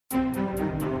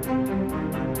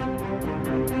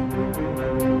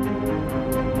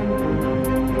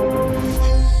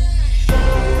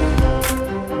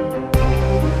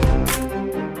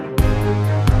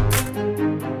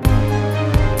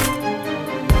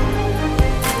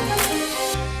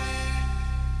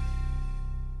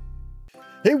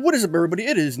Hey, what is up, everybody?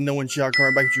 It is nowonshall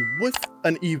coming back at you with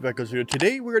an Eve Echoes video.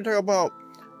 Today, we're going to talk about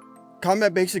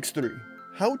Combat Basics 3.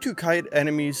 How to kite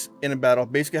enemies in a battle.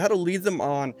 Basically, how to lead them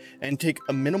on and take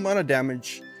a minimal amount of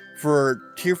damage for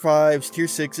tier 5s, tier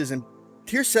 6s, and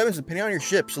tier 7s, depending on your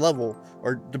ship's level,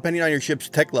 or depending on your ship's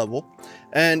tech level.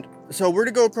 And so we're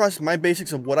going to go across my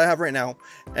basics of what I have right now,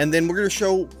 and then we're going to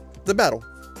show the battle.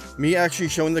 Me actually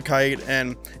showing the kite,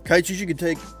 and kites usually can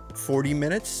take 40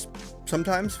 minutes.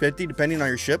 Sometimes 50, depending on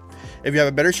your ship. If you have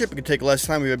a better ship, it can take less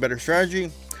time. We have a better strategy.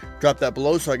 Drop that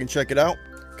below so I can check it out,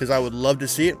 because I would love to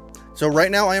see it. So right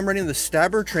now I am running the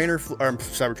Stabber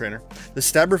the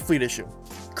Stabber Fleet issue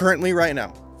currently right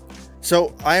now.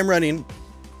 So I am running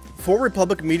 4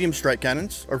 Republic medium strike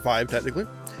cannons, or 5 technically,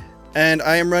 and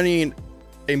I am running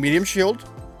a medium shield.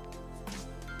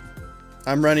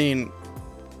 I'm running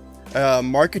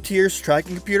Marketeer's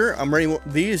tracking computer. I'm running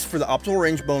these for the optimal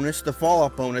range bonus, the fall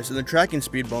off bonus, and the tracking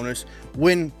speed bonus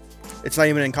when it's not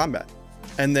even in combat,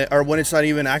 and or when it's not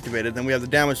even activated. Then we have the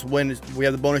damage when we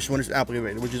have the bonus when it's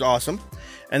activated, which is awesome.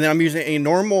 And then I'm using a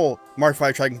normal Mark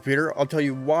V tracking computer. I'll tell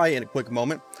you why in a quick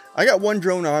moment. I got one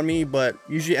drone on me, but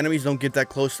usually enemies don't get that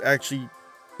close to actually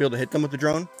be able to hit them with the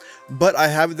drone. But I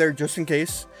have it there just in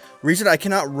case. Reason I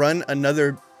cannot run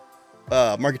another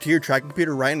Marketeer tracking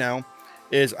computer right now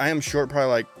is I am short probably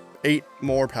like 8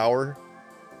 more power,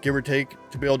 give or take,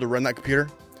 to be able to run that computer,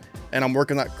 and I'm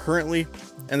working that currently.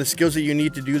 And the skills that you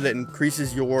need to do that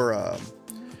increases your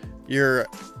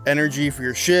energy for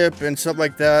your ship and stuff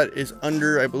like that is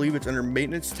under, I believe it's under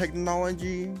maintenance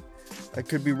technology. I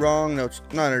could be wrong. No, it's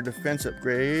not under defense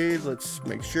upgrade. Let's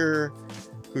make sure.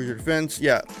 Cruiser defense.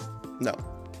 Yeah, no.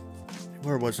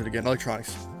 Where was it again?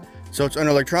 Electronics. So it's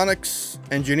under electronics,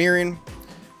 engineering,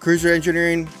 cruiser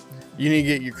engineering. You need to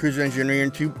get your cruiser engineering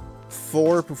to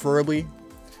 4 preferably,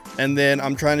 and then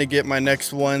I'm trying to get my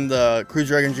next one, the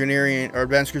cruiser engineering or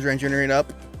advanced cruiser engineering, up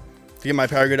to get my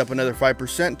power grid up another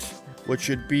 5%, which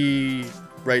should be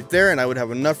right there, and I would have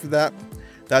enough for that.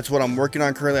 That's what I'm working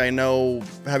on currently. I know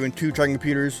having 2 tracking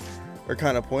computers are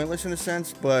kind of pointless in a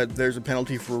sense, but there's a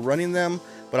penalty for running them.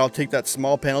 But I'll take that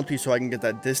small penalty so I can get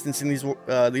that distance in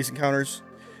these encounters.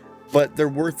 But they're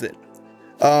worth it.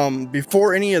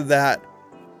 Before any of that,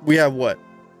 we have what,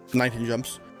 19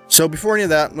 jumps. So before any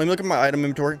of that, let me look at my item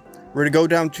inventory. We're gonna go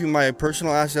down to my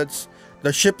personal assets.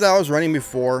 The ship that I was running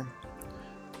before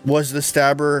was the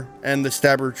Stabber and the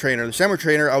Stabber Trainer. The Stabber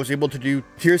Trainer, I was able to do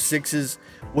tier 6s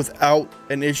without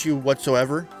an issue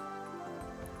whatsoever.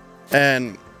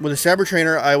 And with the Stabber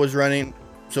Trainer, I was running,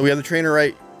 so we have the trainer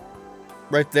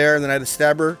right there, and then I had the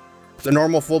Stabber, the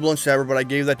normal full-blown Stabber, but I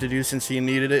gave that to dude since he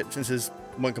needed it, since his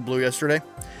went kablooey yesterday.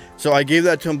 So I gave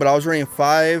that to him, but I was running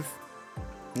 5,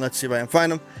 let's see if I can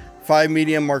find them, 5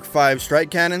 medium Mark V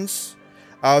strike cannons.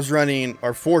 I was running,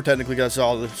 or 4 technically, because that's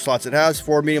all the slots it has,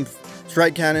 4 medium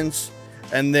strike cannons,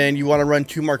 and then you want to run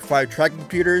 2 Mark V tracking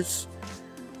computers,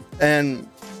 and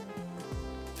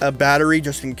a battery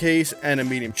just in case, and a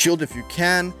medium shield if you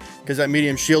can, because that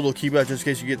medium shield will keep you out just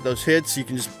in case you get those hits. You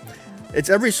can just, it's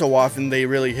every so often they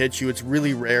really hit you. It's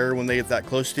really rare when they get that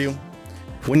close to you.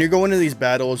 When you're going into these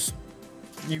battles,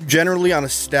 you generally, on a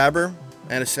Stabber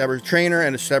and a Stabber Trainer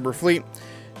and a Stabber Fleet,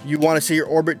 you want to set your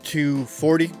orbit to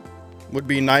 40 would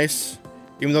be nice.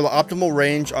 Even though the optimal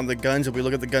range on the guns, if we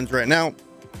look at the guns right now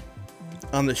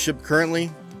on the ship currently,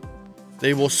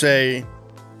 they will say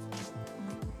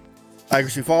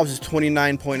accuracy falls is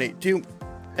 29.82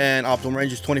 and optimal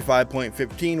range is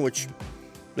 25.15, which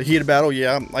the heated battle,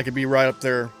 yeah, I could be right up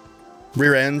their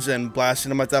rear ends and blasting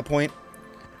them at that point.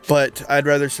 But I'd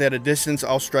rather stay at a distance.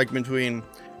 I'll strike between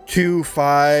 2,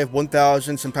 5,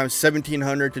 1,000, sometimes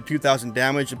 1,700 to 2,000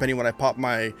 damage, depending when I pop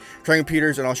my tracking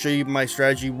computers, and I'll show you my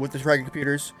strategy with the tracking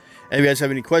computers. And if you guys have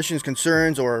any questions,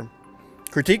 concerns, or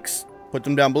critiques, put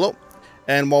them down below.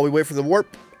 And while we wait for the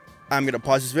warp, I'm going to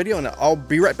pause this video, and I'll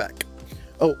be right back.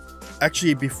 Oh,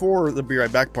 actually, before the be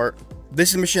right back part, this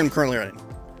is the mission I'm currently running.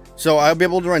 So I'll be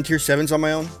able to run tier 7s on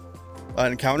my own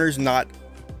encounters, not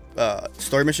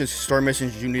story missions. Story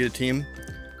missions, you need a team,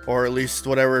 or at least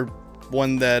whatever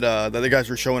one that the other guys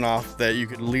were showing off, that you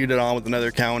could lead it on with another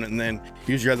account and then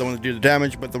use your other one to do the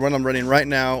damage. But the one I'm running right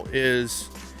now is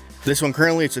this one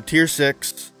currently. It's a tier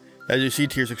 6, as you see,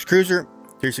 tier 6 cruiser,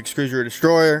 tier 6 cruiser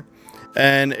destroyer,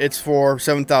 and it's for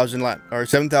 7,000 lat or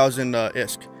 7,000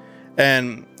 ISK.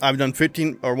 And I've done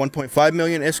 15 or 1.5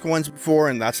 million ISK ones before,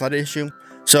 and that's not an issue.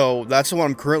 So that's the one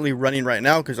I'm currently running right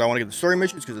now, because I want to get the story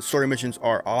missions, because the story missions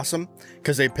are awesome,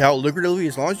 because they pay out lucratively.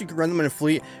 As long as you can run them in a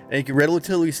fleet and you can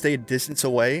relatively stay a distance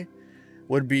away,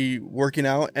 would be working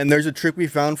out. And there's a trick we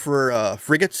found for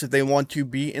frigates. If they want to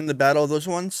be in the battle of those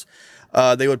ones,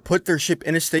 they would put their ship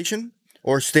in a station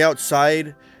or stay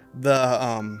outside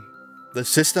the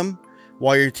system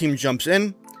while your team jumps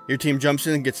in. Your team jumps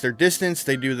in and gets their distance.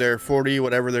 They do their 40,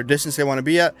 whatever their distance they want to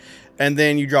be at. And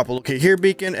then you drop a locate here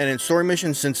beacon. And in story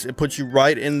missions, since it puts you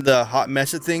right in the hot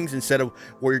mess of things instead of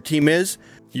where your team is,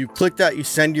 you click that, you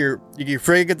send your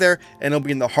frigate there, and it'll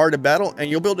be in the heart of battle. And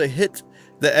you'll be able to hit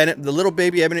the little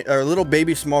baby or little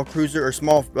baby small cruiser or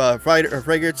small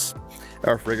frigates.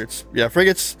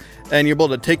 And you're able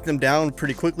to take them down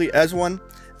pretty quickly as one.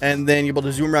 And then you're able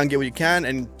to zoom around, get what you can,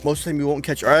 and most of the time you won't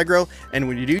catch our aggro. And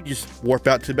when you do, you just warp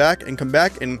out to the back and come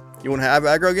back, and you won't have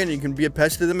aggro again. You can be a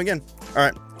pest to them again. All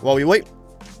right, while we wait,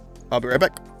 I'll be right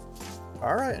back.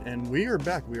 All right, and we are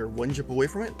back. We are one jump away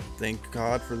from it. Thank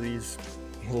God for these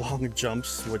long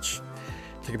jumps, which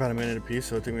take about a minute a piece,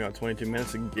 so it took me about 22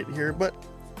 minutes to get here, but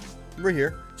we're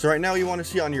here. So right now you want to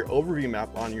see on your overview map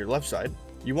on your left side,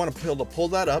 you want to be able to pull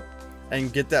that up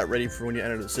and get that ready for when you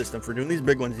enter the system. For doing these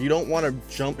big ones, you don't want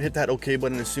to hit that OK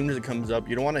button as soon as it comes up.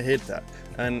 You don't want to hit that.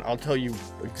 And I'll tell you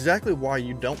exactly why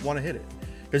you don't want to hit it.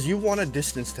 Because you want to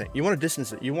distance tank. You want to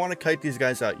distance it. You want to kite these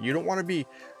guys out. You don't want to be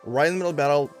right in the middle of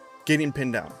battle getting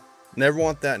pinned down. Never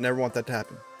want that. Never want that to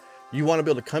happen. You want to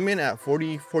be able to come in at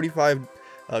 45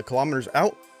 kilometers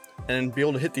out and be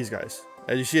able to hit these guys.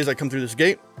 As you see, as I come through this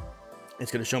gate,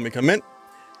 it's going to show me come in.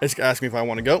 It's going to ask me if I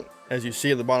want to go. As you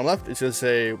see at the bottom left, it's going to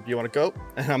say, do you want to go?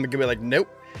 And I'm going to be like, nope.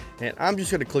 And I'm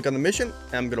just going to click on the mission,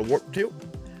 and I'm going to warp to.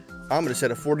 I'm going to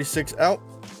set a 46 out,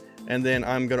 and then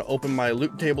I'm going to open my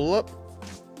loot table up.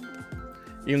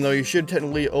 Even though you should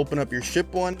technically open up your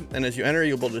ship one, and as you enter,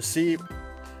 you'll be able to see,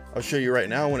 I'll show you right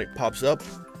now when it pops up,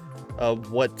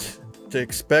 what to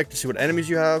expect, to see what enemies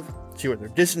you have, see what their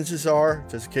distances are,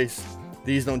 just in case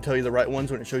these don't tell you the right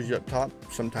ones when it shows you up top.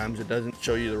 Sometimes it doesn't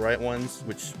show you the right ones,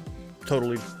 which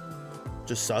totally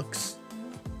just sucks,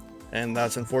 and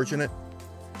that's unfortunate.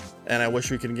 And I wish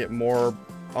we could get more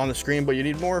on the screen, but you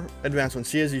need more advanced ones.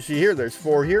 See, as you see here, there's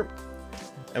 4 here,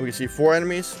 and we can see 4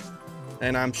 enemies,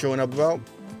 and I'm showing up about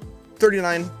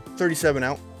 39, 37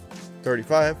 out,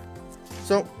 35,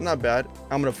 so not bad.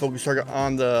 I'm going to focus target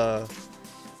on the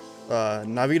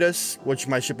Navitas, which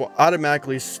my ship will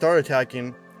automatically start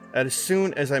attacking as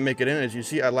soon as I make it in. As you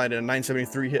see, I landed a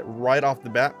 973 hit right off the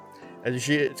bat. As you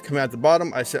see, it's coming at the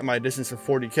bottom. I set my distance to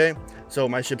 40k, so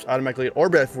my ship's automatically at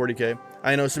orbit at 40k.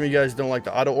 I know some of you guys don't like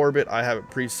the auto orbit. I have it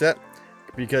preset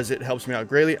because it helps me out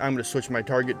greatly. I'm going to switch my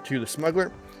target to the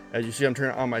smuggler. As you see, I'm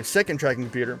turning on my second tracking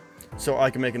computer so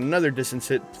I can make another distance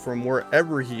hit from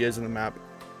wherever he is in the map.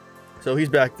 So he's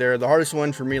back there. The hardest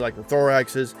ones for me, like the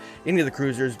thoraxes, any of the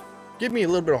cruisers, give me a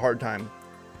little bit of hard time.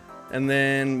 And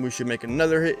then we should make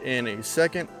another hit in a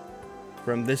second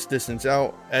from this distance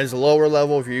out. As a lower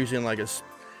level, if you're using like a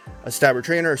stabber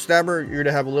trainer or stabber, you're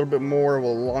gonna have a little bit more of a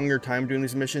longer time doing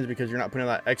these missions because you're not putting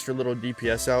that extra little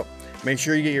DPS out. Make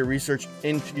sure you get your research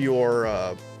into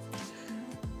your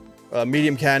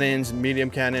medium cannons,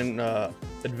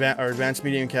 advanced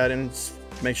medium cannons.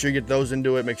 Make sure you get those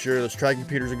into it. Make sure those tracking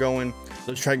computers are going.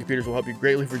 Those tracking computers will help you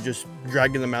greatly for just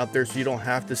dragging them out there so you don't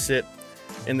have to sit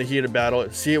in the heat of battle.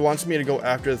 See, it wants me to go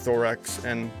after the thorax,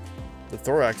 and the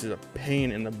thorax is a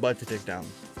pain in the butt to take down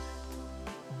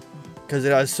because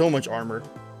it has so much armor.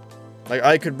 Like,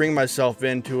 I could bring myself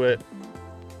into it.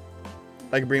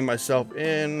 I could bring myself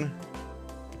in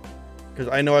because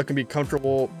I know I can be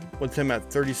comfortable with him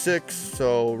at 36.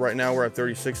 So right now we're at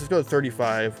 36. Let's go to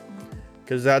 35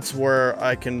 because that's where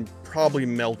I can probably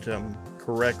melt him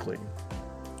correctly.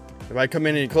 If I come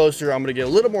in any closer, I'm going to get a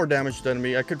little more damage done to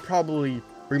me. I could probably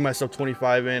bring myself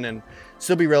 25 in and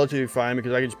still be relatively fine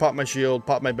because I can just pop my shield,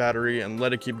 pop my battery, and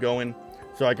let it keep going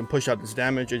so I can push out this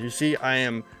damage. As you see, I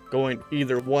am going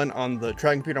either one on the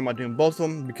tracking computer. I'm not doing both of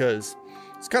them because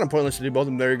it's kind of pointless to do both of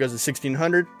them. There he goes to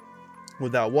 1600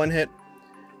 without one hit.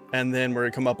 And then we're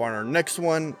going to come up on our next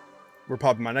one. We're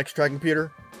popping my next tracking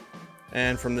computer.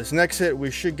 And from this next hit,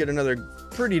 we should get another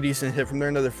pretty decent hit from there,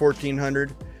 another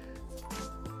 1400.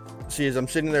 See, as I'm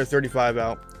sitting there 35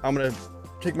 out, I'm going to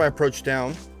take my approach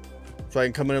down so I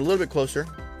can come in a little bit closer.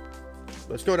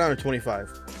 Let's go down to 25,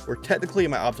 where technically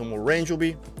my optimal range will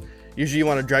be. Usually you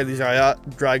want to drag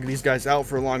these guys out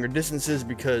for longer distances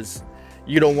because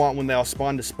you don't want, when they all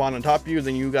spawn, to spawn on top of you.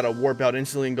 Then you got to warp out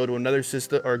instantly and go to another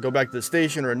system, or go back to the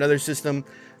station or another system,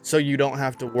 so you don't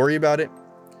have to worry about it,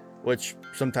 which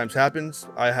sometimes happens.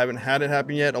 I haven't had it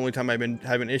happen yet. Only time I've been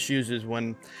having issues is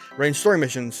when range story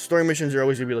missions. Story missions are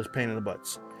always going to be those pain in the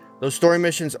butts. Those story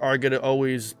missions are going to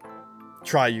always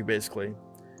try you, basically,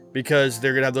 because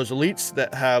they're going to have those elites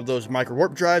that have those micro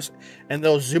warp drives, and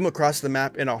they'll zoom across the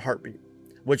map in a heartbeat,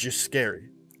 which is scary.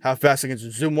 How fast they can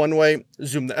zoom one way,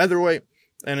 zoom the other way.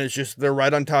 and it's just they're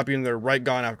right on top of you and they're right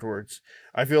gone afterwards.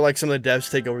 I feel like some of the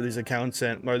devs take over these accounts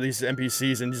or these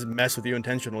NPCs and just mess with you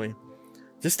intentionally.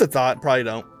 Just a thought, probably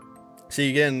don't. So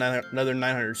you get another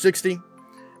 960,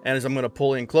 and as I'm going to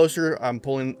pull in closer, I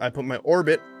put my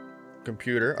orbit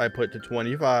computer, I put to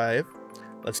 25.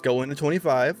 Let's go into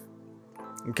 25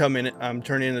 and come in. I'm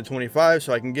turning into 25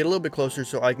 so I can get a little bit closer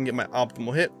so I can get my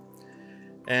optimal hit.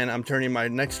 And I'm turning my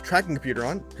next tracking computer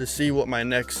on to see what my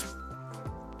next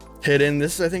hit in.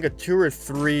 This is, I think, a 2 or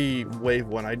 3 wave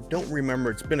one. I don't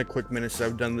remember. It's been a quick minute since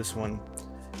I've done this one.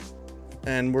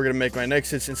 And we're going to make my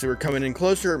next hit. Since we're coming in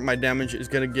closer, my damage is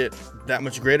going to get that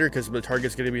much greater because the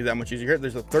target's going to be that much easier.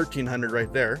 There's a 1300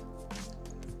 right there.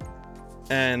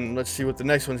 And let's see what the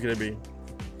next one's going to be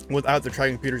without the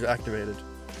tracking computers activated.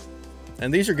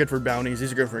 And these are good for bounties.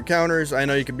 These are good for encounters. I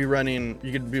know you could be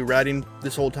ratting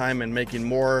this whole time and making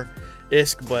more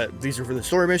ISK, but these are for the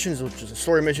story missions, which is the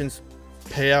story missions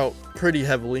pay out pretty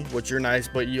heavily, which are nice,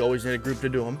 but you always need a group to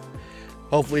do them.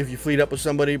 Hopefully, if you fleet up with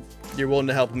somebody, you're willing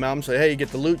to help them out and say, hey, you get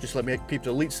the loot, just let me keep the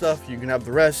elite stuff. You can have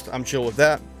the rest. I'm chill with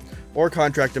that. Or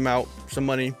contract them out some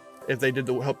money if they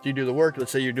helped you do the work.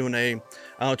 Let's say you're doing a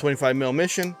 25 mil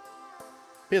mission,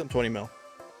 pay them 20 mil.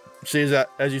 See that,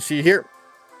 as you see here,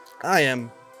 I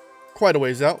am quite a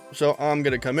ways out, so I'm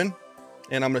gonna come in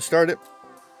and I'm gonna start it.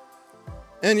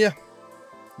 And yeah,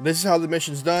 this is how the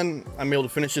mission's done. I'm able to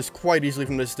finish this quite easily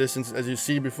from this distance. As you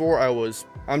see before,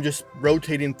 I'm just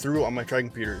rotating through on my tracking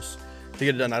computers to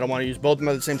get it done. I don't want to use both of them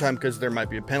at the same time because there might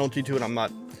be a penalty to it. I'm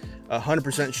not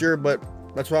 100% sure, but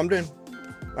that's what I'm doing.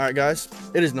 Alright guys,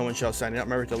 it is nowonshall signing out.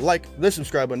 Remember to like, the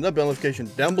subscribe button, the bell notification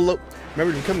down below.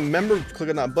 Remember to become a member, click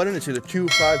on that button. It's either 2,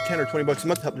 5, 10, or 20 bucks a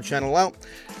month to help the channel out.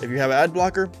 If you have an ad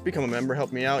blocker, become a member,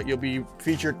 help me out. You'll be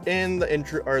featured in the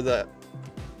intro or the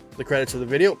credits of the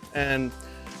video. And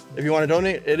if you want to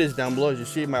donate, it is down below. As you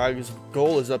see, my August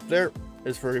goal is up there.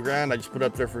 It's for $1,000. I just put it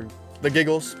up there for the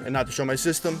giggles and not to show my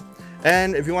system.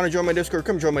 And if you want to join my Discord,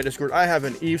 come join my Discord. I have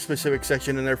an Eve-specific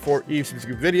section in there for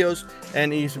Eve-specific videos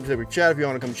and Eve-specific chat. If you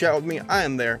want to come chat with me, I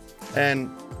am there.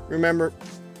 And remember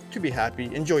to be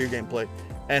happy, enjoy your gameplay,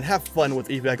 and have fun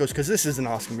with Eve Echoes because this is an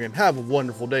awesome game. Have a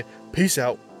wonderful day. Peace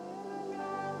out.